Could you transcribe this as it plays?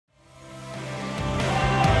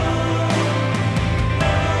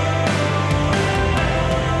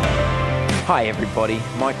Hi everybody,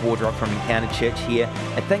 Mike Wardrock from Encounter Church here,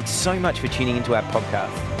 and thanks so much for tuning into our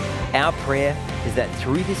podcast. Our prayer is that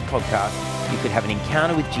through this podcast, you could have an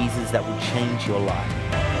encounter with Jesus that will change your life.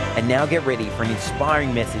 And now get ready for an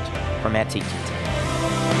inspiring message from our teaching team.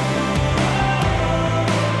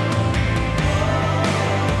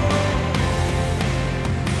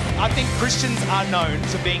 I think Christians are known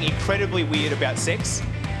for being incredibly weird about sex.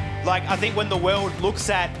 I think when the world looks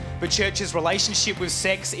at the church's relationship with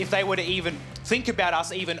sex, if they were to even think about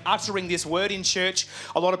us even uttering this word in church,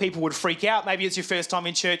 a lot of people would freak out. Maybe it's your first time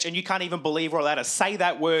in church and you can't even believe we're allowed to say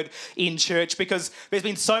that word in church because there's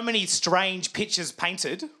been so many strange pictures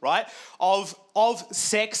painted, right, of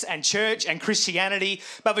sex and church and Christianity.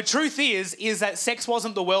 But the truth is that sex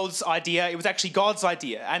wasn't the world's idea. It was actually God's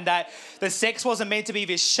idea. And that the sex wasn't meant to be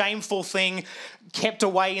this shameful thing kept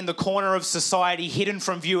away in the corner of society, hidden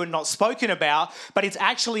from view and not spoken about. But it's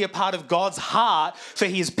actually a part of God's heart for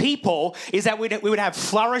his people, is that we would have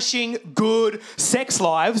flourishing, good sex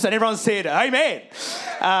lives. And everyone said, amen.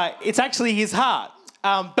 It's actually his heart.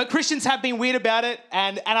 But Christians have been weird about it,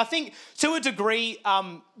 and I think to a degree,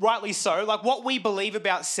 rightly so. What we believe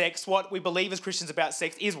about sex, what we believe as Christians about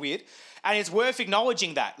sex is weird, and it's worth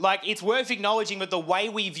acknowledging that. It's worth acknowledging that the way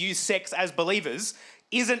we view sex as believers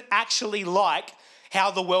isn't actually like how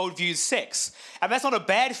the world views sex. And that's not a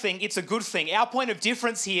bad thing, it's a good thing. Our point of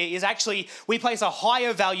difference here is actually we place a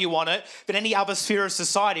higher value on it than any other sphere of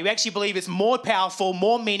society. We actually believe it's more powerful,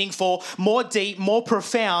 more meaningful, more deep, more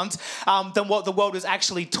profound than what the world has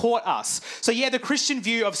actually taught us. So yeah, the Christian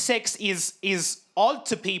view of sex is odd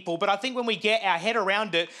to people, but I think when we get our head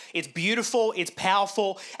around it, it's beautiful, it's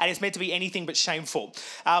powerful, and it's meant to be anything but shameful.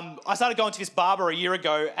 I started going to this barber a year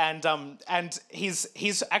ago, and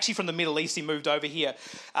he's actually from the Middle East. He moved over here,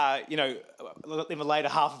 in the later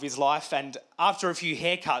half of his life, and after a few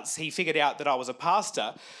haircuts, he figured out that I was a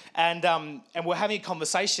pastor, and we're having a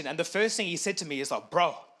conversation, and the first thing he said to me is like,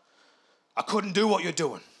 "Bro, I couldn't do what you're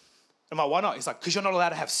doing." I'm like, "Why not?" He's like, "Because you're not allowed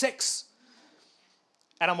to have sex."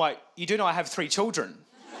 And I'm like, "You do know I have 3 children."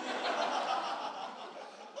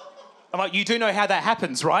 I'm like, "You do know how that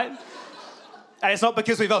happens, right? And it's not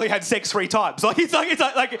because we've only had sex 3 times. It's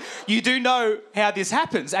like you do know how this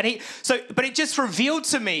happens." And but it just revealed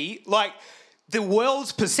to me the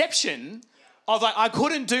world's perception of I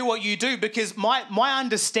couldn't do what you do because my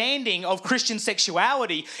understanding of Christian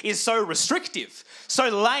sexuality is so restrictive, so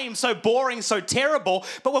lame, so boring, so terrible.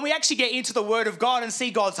 But when we actually get into the Word of God and see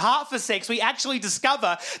God's heart for sex, we actually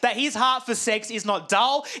discover that his heart for sex is not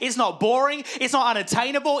dull, it's not boring, it's not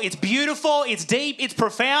unattainable, it's beautiful, it's deep, it's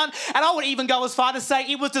profound. And I would even go as far to say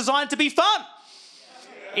it was designed to be fun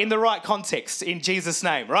in the right context, in Jesus'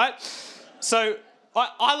 name, right? So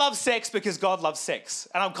I love sex because God loves sex.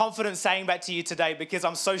 And I'm confident saying that to you today because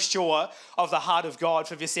I'm so sure of the heart of God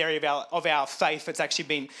for this area of our faith that's actually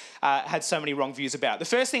been had so many wrong views about. The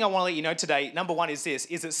first thing I want to let you know today, number one, is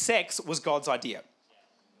that sex was God's idea.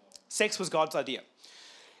 Sex was God's idea.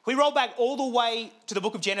 We roll back all the way to the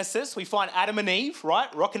book of Genesis. We find Adam and Eve, right,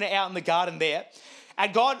 rocking it out in the garden there.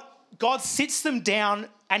 And God sits them down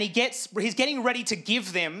and he's getting ready to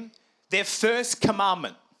give them their first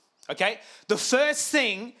commandment. Okay, the first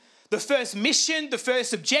thing, the first mission, the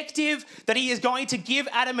first objective that he is going to give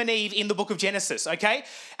Adam and Eve in the book of Genesis, okay?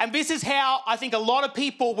 And this is how I think a lot of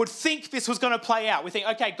people would think this was going to play out. We think,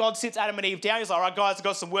 okay, God sits Adam and Eve down. He's like, "All right, guys, I've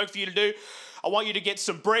got some work for you to do. I want you to get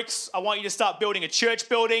some bricks. I want you to start building a church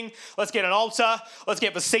building. Let's get an altar. Let's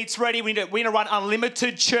get the seats ready. We're going to run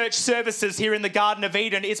unlimited church services here in the Garden of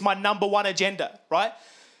Eden. It's my number one agenda," right?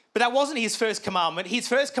 But that wasn't his first commandment. His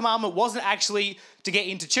first commandment wasn't actually to get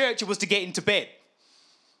into church, it was to get into bed.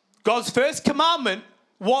 God's first commandment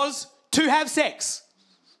was to have sex.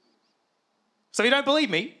 So if you don't believe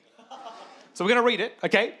me, so we're going to read it,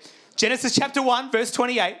 okay? Genesis chapter 1, verse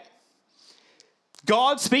 28.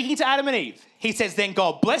 God speaking to Adam and Eve, he says, "Then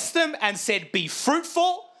God blessed them and said, 'Be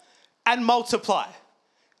fruitful and multiply.'"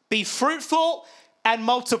 Be fruitful and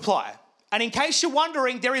multiply. And in case you're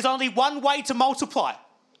wondering, there is only one way to multiply.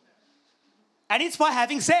 And it's by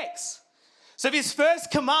having sex. So this first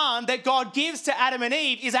command that God gives to Adam and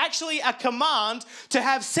Eve is actually a command to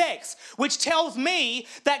have sex, which tells me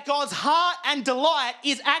that God's heart and delight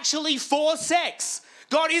is actually for sex.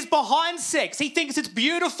 God is behind sex. He thinks it's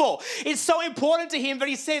beautiful. It's so important to him that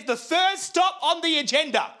he says the first stop on the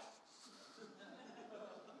agenda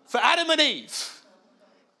for Adam and Eve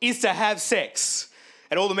is to have sex.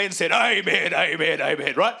 And all the men said, "Amen, amen,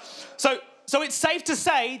 amen," right? So it's safe to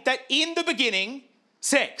say that in the beginning,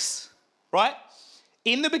 sex, right?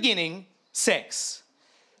 In the beginning, sex.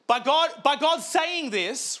 By God saying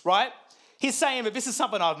this, right, He's saying that this is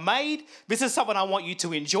something I've made, this is something I want you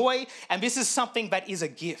to enjoy, and this is something that is a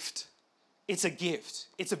gift. It's a gift.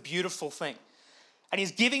 It's a beautiful thing. And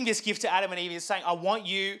he's giving this gift to Adam and Eve. He's saying, I want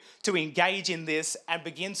you to engage in this and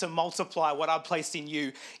begin to multiply what I've placed in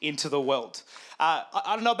you into the world. I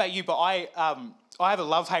don't know about you, but I have a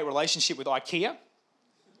love-hate relationship with IKEA.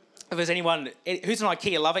 If there's anyone who's an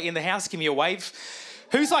IKEA lover in the house, give me a wave.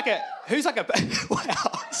 Who's like a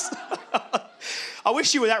wow. I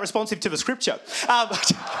wish you were that responsive to the scripture. I'm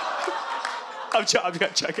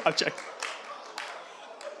joking.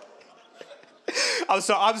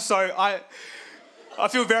 I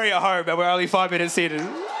feel very at home, and we're only 5 minutes in.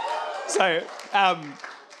 So,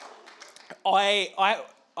 I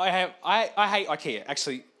hate IKEA.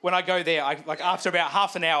 Actually, when I go there, after about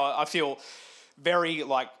half an hour, I feel very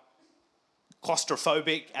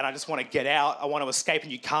claustrophobic, and I just want to get out. I want to escape,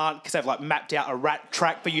 and you can't because they've mapped out a rat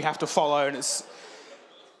track that you have to follow, and it's.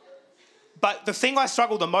 But the thing I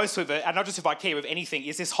struggle the most with it, and not just with IKEA, with anything,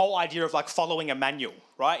 is this whole idea of following a manual,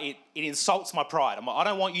 right? It insults my pride. I'm like, I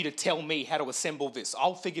don't want you to tell me how to assemble this.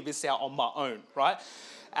 I'll figure this out on my own, right?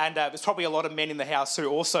 And there's probably a lot of men in the house who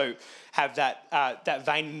also have that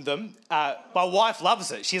vein in them. My wife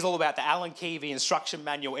loves it. She's all about the Allen key, the instruction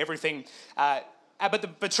manual, everything. But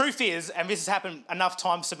the truth is, and this has happened enough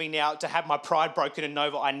times to me now to have my pride broken and know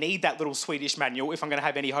that I need that little Swedish manual if I'm going to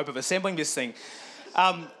have any hope of assembling this thing,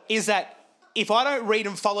 is that if I don't read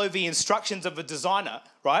and follow the instructions of the designer,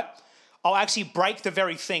 right, I'll actually break the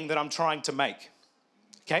very thing that I'm trying to make,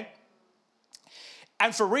 okay?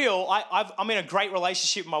 And for real, I'm in a great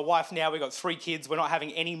relationship with my wife now. We've got 3 kids. We're not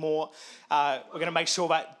having any more. We're going to make sure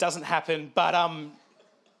that doesn't happen.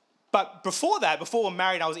 But before that, before we're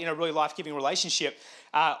married, I was in a really life-giving relationship.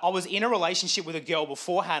 I was in a relationship with a girl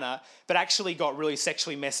before Hannah that actually got really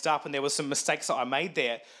sexually messed up, and there were some mistakes that I made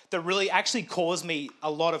there that really actually caused me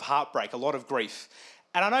a lot of heartbreak, a lot of grief.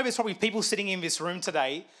 And I know there's probably people sitting in this room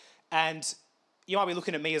today, and you might be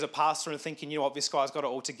looking at me as a pastor and thinking, you know what, this guy's got it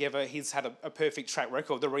all together. He's had a perfect track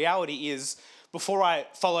record. The reality is, before I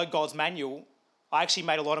followed God's manual, I actually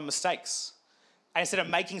made a lot of mistakes. And instead of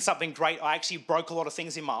making something great, I actually broke a lot of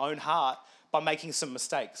things in my own heart by making some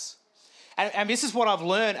mistakes. And this is what I've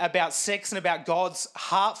learned about sex and about God's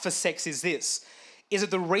heart for sex is that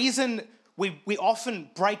the reason we often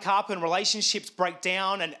break up and relationships break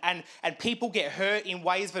down and people get hurt in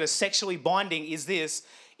ways that are sexually binding is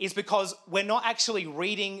because we're not actually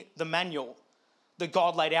reading the manual that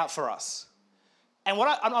God laid out for us. And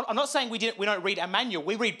I'm not saying we don't read a manual.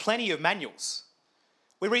 We read plenty of manuals.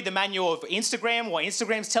 We read the manual of Instagram, what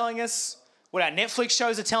Instagram's telling us, what our Netflix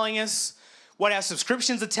shows are telling us, what our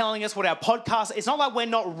subscriptions are telling us, what our podcasts. It's not like we're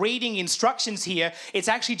not reading instructions here. It's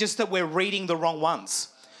actually just that we're reading the wrong ones.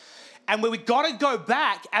 And we've got to go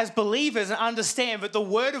back as believers and understand that the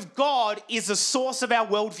Word of God is the source of our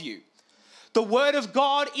worldview. The Word of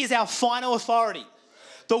God is our final authority.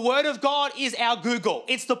 The Word of God is our Google.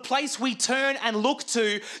 It's the place we turn and look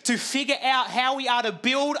to figure out how we are to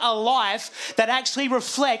build a life that actually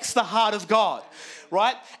reflects the heart of God,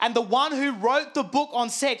 right? And the one who wrote the book on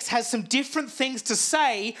sex has some different things to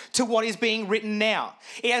say to what is being written now.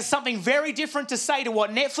 It has something very different to say to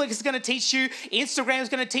what Netflix is going to teach you, Instagram is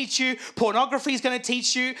going to teach you, pornography is going to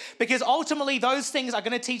teach you, because ultimately those things are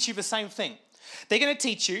going to teach you the same thing. They're going to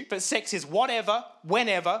teach you that sex is whatever,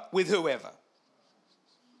 whenever, with whoever.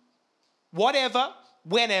 Whatever,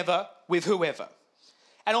 whenever, with whoever.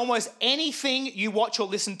 And almost anything you watch or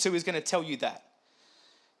listen to is going to tell you that.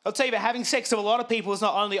 I'll tell you that having sex with a lot of people is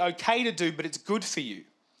not only okay to do, but it's good for you.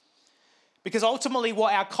 Because ultimately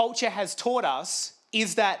what our culture has taught us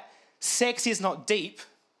is that sex is not deep,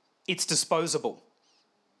 it's disposable.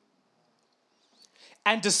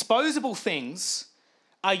 And disposable things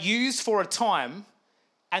are used for a time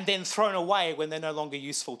and then thrown away when they're no longer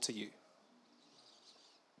useful to you.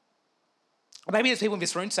 Maybe there's people in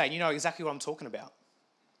this room saying, you know exactly what I'm talking about,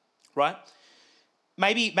 right?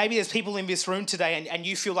 Maybe there's people in this room today and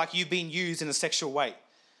you feel like you've been used in a sexual way.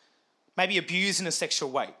 Maybe abused in a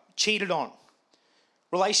sexual way, cheated on.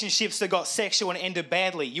 Relationships that got sexual and ended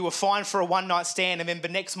badly. You were fine for a one-night stand and then the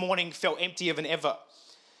next morning felt emptier than ever.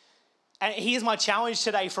 And here's my challenge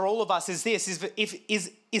today for all of us is this, is that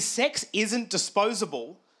if sex isn't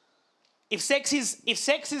disposable, if sex is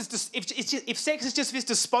just this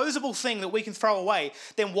disposable thing that we can throw away,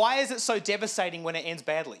 then why is it so devastating when it ends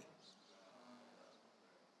badly?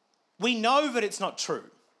 We know that it's not true.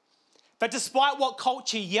 But despite what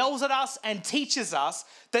culture yells at us and teaches us,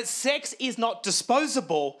 that sex is not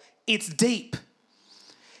disposable, it's deep.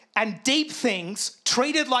 And deep things,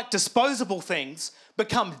 treated like disposable things,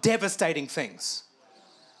 become devastating things.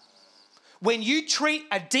 When you treat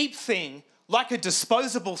a deep thing like a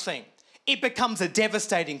disposable thing, it becomes a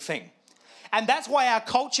devastating thing. And that's why our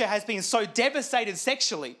culture has been so devastated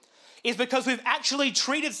sexually, is because we've actually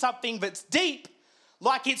treated something that's deep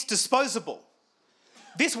like it's disposable.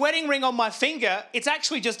 This wedding ring on my finger, it's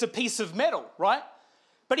actually just a piece of metal, right?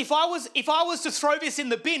 But if I was to throw this in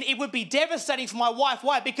the bin, it would be devastating for my wife.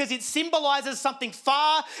 Why? Because it symbolizes something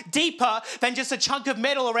far deeper than just a chunk of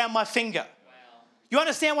metal around my finger. You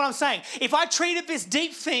understand what I'm saying? If I treated this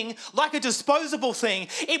deep thing like a disposable thing,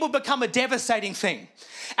 it will become a devastating thing.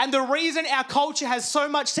 And the reason our culture has so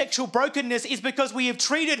much sexual brokenness is because we have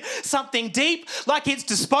treated something deep like it's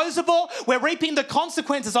disposable. We're reaping the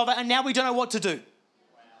consequences of it, and now we don't know what to do.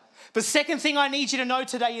 The second thing I need you to know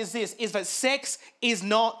today is this, is that sex is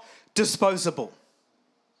not disposable.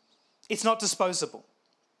 It's not disposable.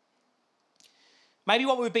 Maybe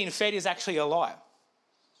what we've been fed is actually a lie.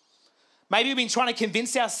 Maybe we've been trying to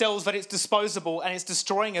convince ourselves that it's disposable and it's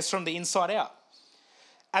destroying us from the inside out.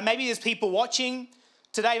 And maybe there's people watching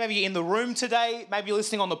today, maybe you're in the room today, maybe you're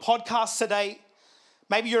listening on the podcast today.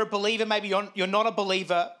 Maybe you're a believer, maybe you're not a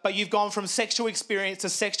believer, but you've gone from sexual experience to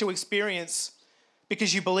sexual experience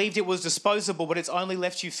because you believed it was disposable, but it's only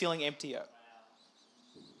left you feeling emptier.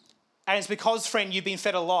 And it's because, friend, you've been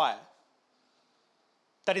fed a lie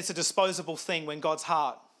that it's a disposable thing when God's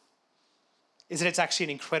heart is that it's actually an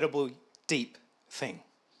incredibly deep thing.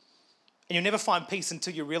 And you'll never find peace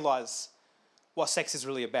until you realize what sex is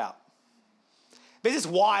really about. There's this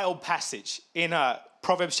wild passage in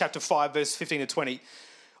Proverbs chapter 5, verse 15 to 20.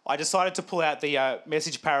 I decided to pull out the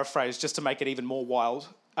Message paraphrase just to make it even more wild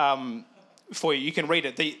for you. You can read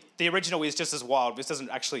it. The original is just as wild. This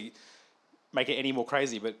doesn't actually make it any more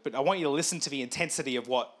crazy, but I want you to listen to the intensity of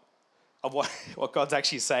what God's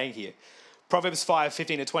actually saying here. Proverbs 5,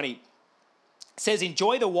 15 to 20 says,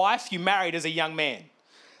 enjoy the wife you married as a young man,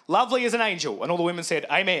 lovely as an angel. And all the women said,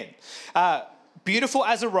 amen. Beautiful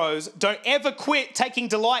as a rose. Don't ever quit taking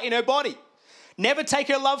delight in her body. Never take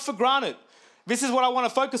her love for granted. This is what I want to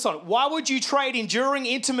focus on. Why would you trade enduring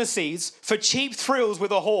intimacies for cheap thrills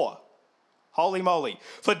with a whore? Holy moly.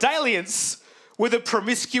 For dalliance with a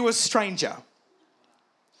promiscuous stranger.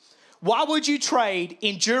 Why would you trade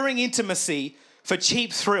enduring intimacy for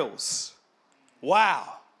cheap thrills?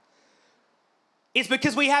 Wow. It's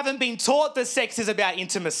because we haven't been taught that sex is about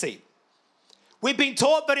intimacy. We've been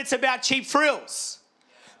taught that it's about cheap thrills.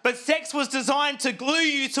 But sex was designed to glue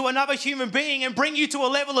you to another human being and bring you to a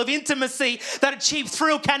level of intimacy that a cheap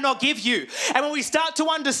thrill cannot give you. And when we start to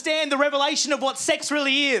understand the revelation of what sex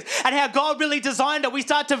really is and how God really designed it, we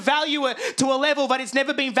start to value it to a level that it's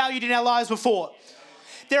never been valued in our lives before.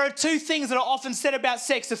 There are two things that are often said about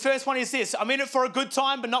sex. The first one is this: I'm in it for a good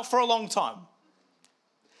time, but not for a long time.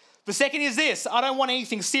 The second is this: I don't want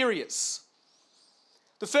anything serious.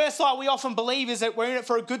 The first lie we often believe is that we're in it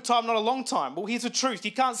for a good time, not a long time. Well, here's the truth.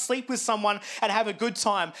 You can't sleep with someone and have a good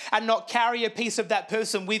time and not carry a piece of that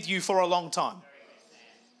person with you for a long time.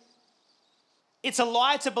 It's a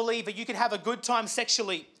lie to believe that you can have a good time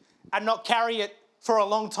sexually and not carry it for a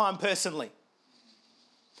long time personally.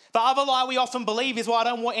 The other lie we often believe is, well, I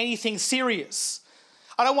don't want anything serious.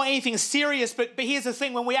 I don't want anything serious, but here's the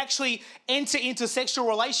thing. When we actually enter into a sexual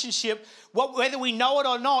relationship, whether we know it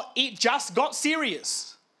or not, it just got serious.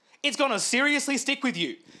 It's going to seriously stick with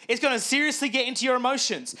you. It's going to seriously get into your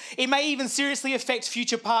emotions. It may even seriously affect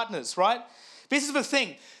future partners, right? This is the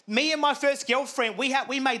thing. Me and my first girlfriend,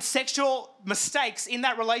 we made sexual mistakes in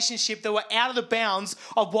that relationship that were out of the bounds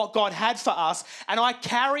of what God had for us. And I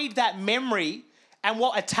carried that memory and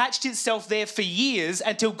what attached itself there for years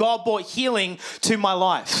until God brought healing to my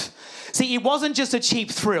life. See, it wasn't just a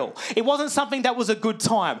cheap thrill. It wasn't something that was a good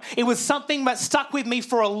time. It was something that stuck with me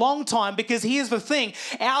for a long time, because here's the thing.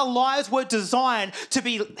 Our lives were designed to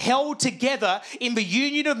be held together in the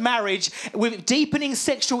union of marriage with deepening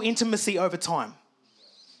sexual intimacy over time.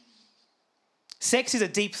 Sex is a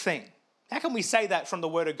deep thing. How can we say that from the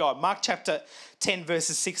Word of God? Mark chapter 10,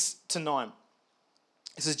 verses 6 to 9.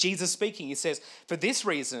 This is Jesus speaking. He says, for this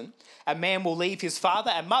reason, a man will leave his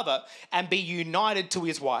father and mother and be united to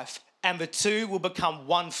his wife, and the two will become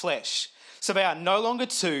one flesh. So they are no longer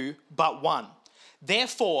two, but one.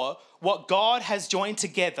 Therefore, what God has joined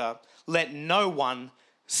together, let no one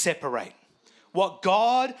separate. What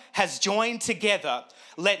God has joined together,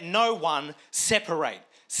 let no one separate.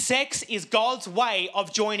 Sex is God's way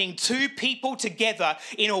of joining two people together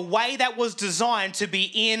in a way that was designed to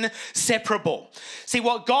be inseparable. See,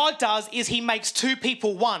 what God does is he makes two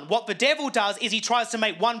people one. What the devil does is he tries to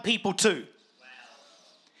make one people two.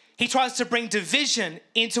 He tries to bring division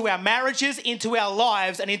into our marriages, into our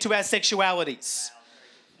lives, and into our sexualities.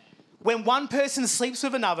 When one person sleeps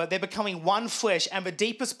with another, they're becoming one flesh, and the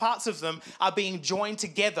deepest parts of them are being joined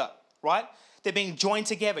together, right? They're being joined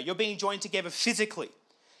together. You're being joined together physically.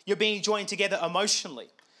 You're being joined together emotionally.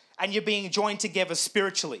 And you're being joined together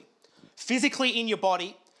spiritually. Physically in your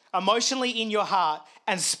body, emotionally in your heart,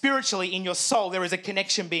 and spiritually in your soul, there is a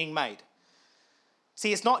connection being made.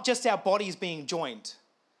 See, it's not just our bodies being joined.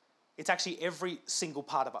 It's actually every single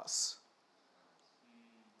part of us.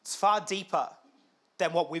 It's far deeper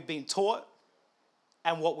than what we've been taught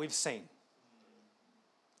and what we've seen.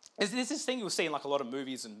 There's this thing you'll see in like a lot of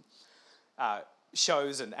movies and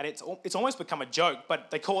shows, and it's almost become a joke, but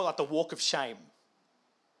they call it like the walk of shame.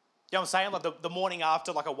 You know what I'm saying? Like the morning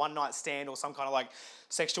after like a one-night stand or some kind of like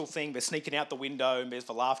sexual thing, they're sneaking out the window and there's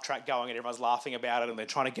the laugh track going and everyone's laughing about it and they're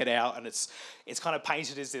trying to get out, and it's kind of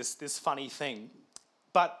painted as this funny thing.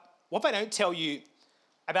 But what they don't tell you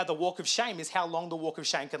about the walk of shame is how long the walk of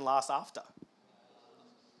shame can last after.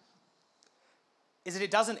 Is that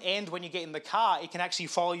it doesn't end when you get in the car, it can actually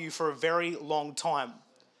follow you for a very long time.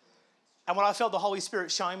 And what I felt the Holy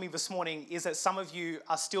Spirit showing me this morning is that some of you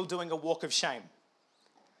are still doing a walk of shame.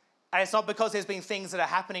 And it's not because there's been things that are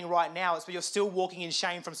happening right now, it's because you're still walking in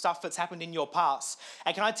shame from stuff that's happened in your past.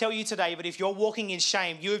 And can I tell you today that if you're walking in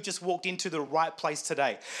shame, you have just walked into the right place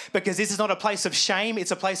today. Because this is not a place of shame,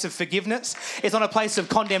 it's a place of forgiveness. It's not a place of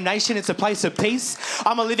condemnation, it's a place of peace.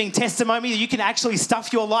 I'm a living testimony that you can actually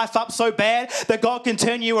stuff your life up so bad that God can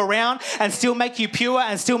turn you around and still make you pure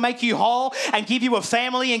and still make you whole and give you a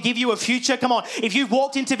family and give you a future. Come on, if you've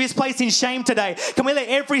walked into this place in shame today, can we let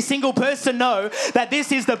every single person know that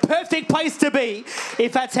this is the perfect place to be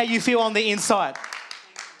if that's how you feel on the inside?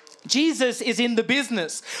 Jesus is in the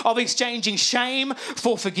business of exchanging shame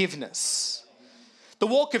for forgiveness. The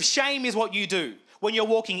walk of shame is what you do when you're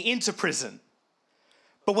walking into prison.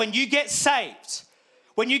 But when you get saved,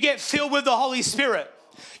 when you get filled with the Holy Spirit,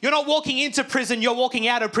 you're not walking into prison, you're walking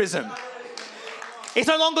out of prison. It's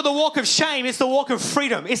no longer the walk of shame, it's the walk of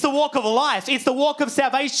freedom. It's the walk of life. It's the walk of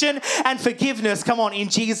salvation and forgiveness. Come on, in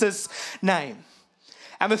Jesus' name.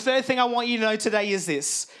 And the third thing I want you to know today is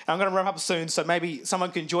this. And I'm going to wrap up soon, so maybe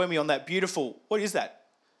someone can join me on that beautiful, what is that?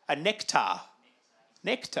 A nectar.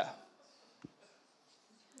 Nectar.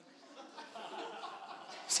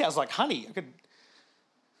 Sounds like honey. I could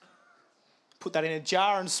put that in a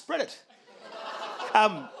jar and spread it.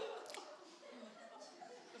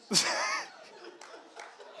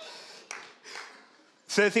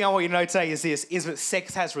 Third thing I want you to know today is this, is that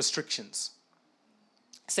sex has restrictions.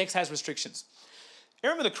 Sex has restrictions. You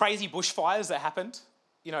remember the crazy bushfires that happened,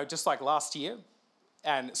 just like last year?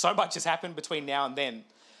 And so much has happened between now and then.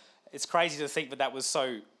 It's crazy to think that was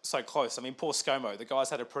so close. I mean, poor ScoMo, the guy's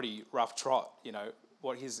had a pretty rough trot,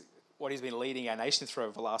 what he's been leading our nation through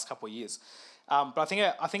over the last couple of years. But I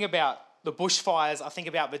think about the bushfires, I think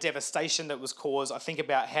about the devastation that was caused, I think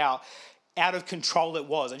about how out of control it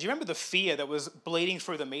was. And do you remember the fear that was bleeding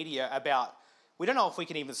through the media about, we don't know if we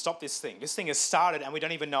can even stop this thing. This thing has started and we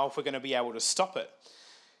don't even know if we're going to be able to stop it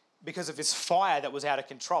because of this fire that was out of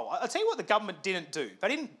control. I'll tell you what the government didn't do. They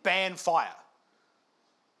didn't ban fire.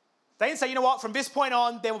 They didn't say, you know what, from this point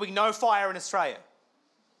on, there will be no fire in Australia.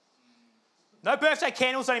 No birthday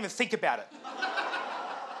candles, don't even think about it.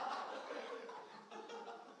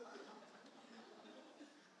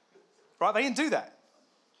 Right, they didn't do that.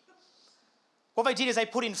 What they did is they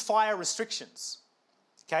put in fire restrictions,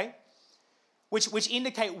 okay? Which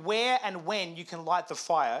indicate where and when you can light the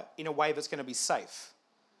fire in a way that's going to be safe.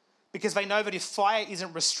 Because they know that if fire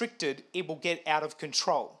isn't restricted, it will get out of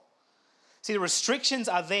control. See, the restrictions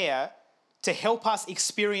are there to help us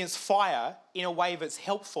experience fire in a way that's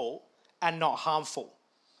helpful and not harmful.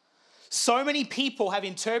 So many people have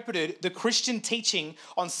interpreted the Christian teaching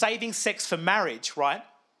on saving sex for marriage, right,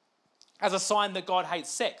 as a sign that God hates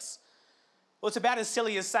sex. Well, it's about as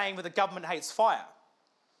silly as saying that the government hates fire.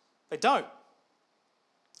 They don't.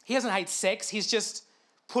 He doesn't hate sex, he's just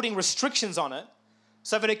putting restrictions on it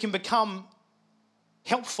so that it can become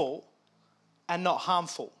helpful and not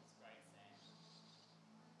harmful.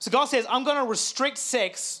 So God says, I'm going to restrict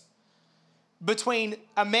sex between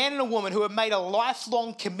a man and a woman who have made a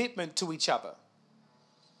lifelong commitment to each other.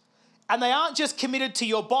 And they aren't just committed to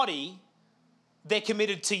your body, they're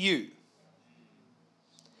committed to you.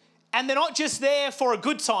 And they're not just there for a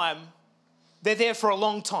good time, they're there for a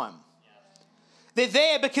long time. They're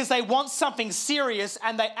there because they want something serious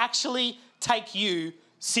and they actually take you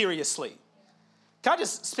seriously. Can I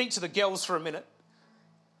just speak to the girls for a minute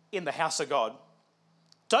in the house of God?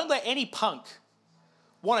 Don't let any punk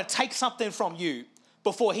want to take something from you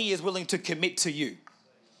before he is willing to commit to you.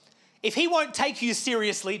 If he won't take you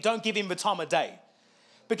seriously, don't give him the time of day.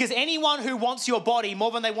 Because anyone who wants your body more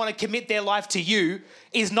than they want to commit their life to you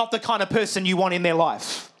is not the kind of person you want in their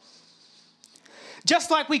life. Just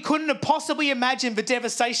like we couldn't have possibly imagined the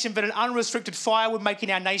devastation that an unrestricted fire would make in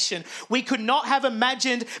our nation, we could not have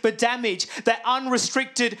imagined the damage that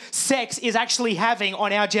unrestricted sex is actually having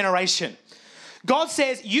on our generation. God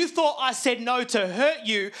says, you thought I said no to hurt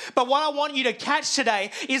you, but what I want you to catch today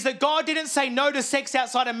is that God didn't say no to sex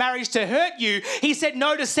outside of marriage to hurt you. He said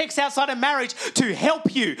no to sex outside of marriage to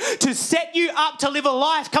help you, to set you up to live a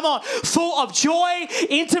life, come on, full of joy,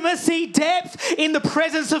 intimacy, depth in the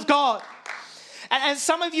presence of God. And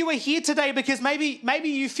some of you are here today because maybe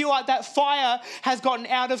you feel like that fire has gotten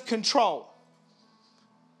out of control.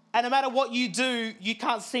 And no matter what you do, you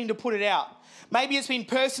can't seem to put it out. Maybe it's been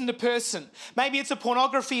person to person. Maybe it's a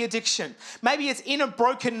pornography addiction. Maybe it's inner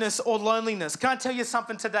brokenness or loneliness. Can I tell you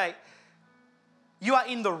something today? You are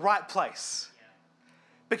in the right place.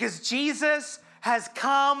 Because Jesus has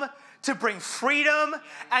come to bring freedom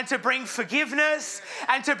and to bring forgiveness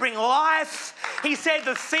and to bring life. He said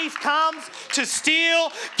the thief comes to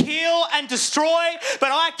steal, kill, and destroy, but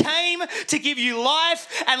I came to give you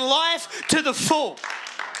life and life to the full.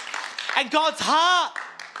 And God's heart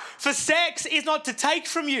for sex is not to take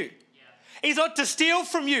from you. It's not to steal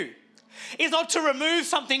from you. It's not to remove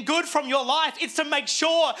something good from your life. It's to make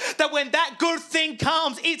sure that when that good thing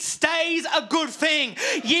comes, it stays a good thing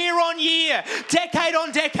year on year, decade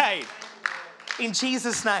on decade. In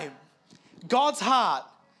Jesus' name, God's heart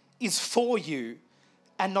is for you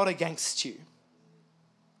and not against you.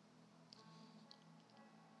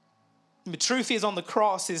 The truth is on the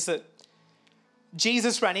cross is that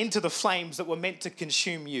Jesus ran into the flames that were meant to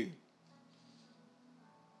consume you.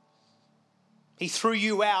 He threw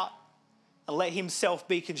you out and let himself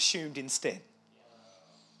be consumed instead.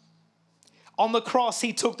 On the cross,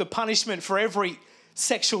 he took the punishment for every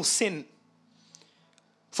sexual sin,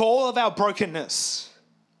 for all of our brokenness.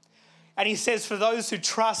 And he says, for those who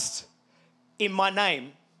trust in my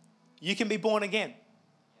name, you can be born again.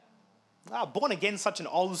 Born again is such an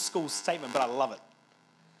old school statement, but I love it.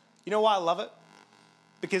 You know why I love it?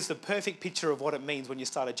 Because the perfect picture of what it means when you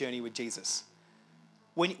start a journey with Jesus.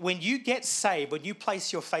 When you get saved, when you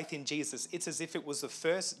place your faith in Jesus, it's as if it was the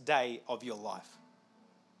first day of your life.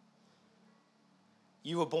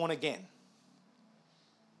 You were born again.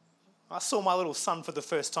 I saw my little son for the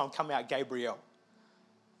first time come out, Gabriel.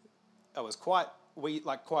 I was quite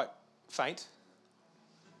faint,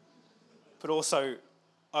 but also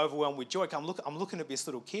overwhelmed with joy. I'm looking at this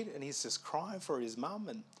little kid, and he's just crying for his mum,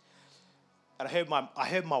 and I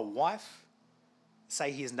heard my wife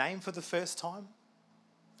say his name for the first time.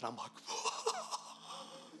 And I'm like,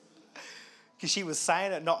 because she was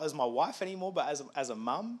saying it not as my wife anymore, but as a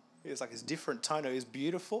mum. It was like this different tone. It was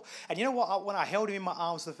beautiful. And you know what? When I held him in my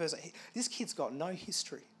arms for the first time, this kid's got no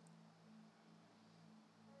history.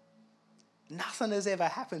 Nothing has ever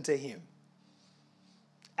happened to him.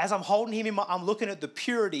 As I'm holding him I'm looking at the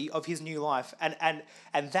purity of his new life. And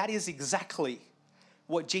that is exactly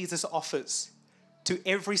what Jesus offers to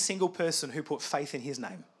every single person who put faith in his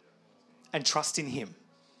name and trust in him.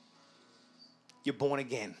 You're born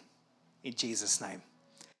again in Jesus' name.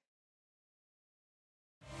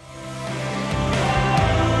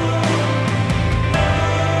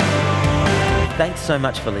 Thanks so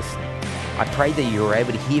much for listening. I pray that you were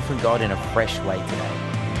able to hear from God in a fresh way today.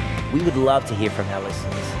 We would love to hear from our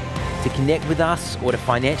listeners. To connect with us or to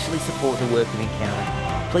financially support the work of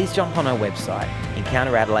Encounter, please jump on our website,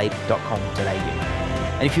 encounteradelaide.com.au.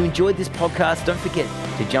 And if you enjoyed this podcast, don't forget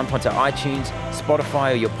to jump onto iTunes,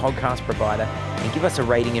 Spotify, or your podcast provider and give us a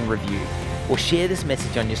rating and review, or share this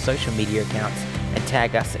message on your social media accounts and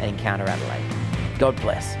tag us at Encounter Adelaide. God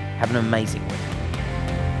bless. Have an amazing week.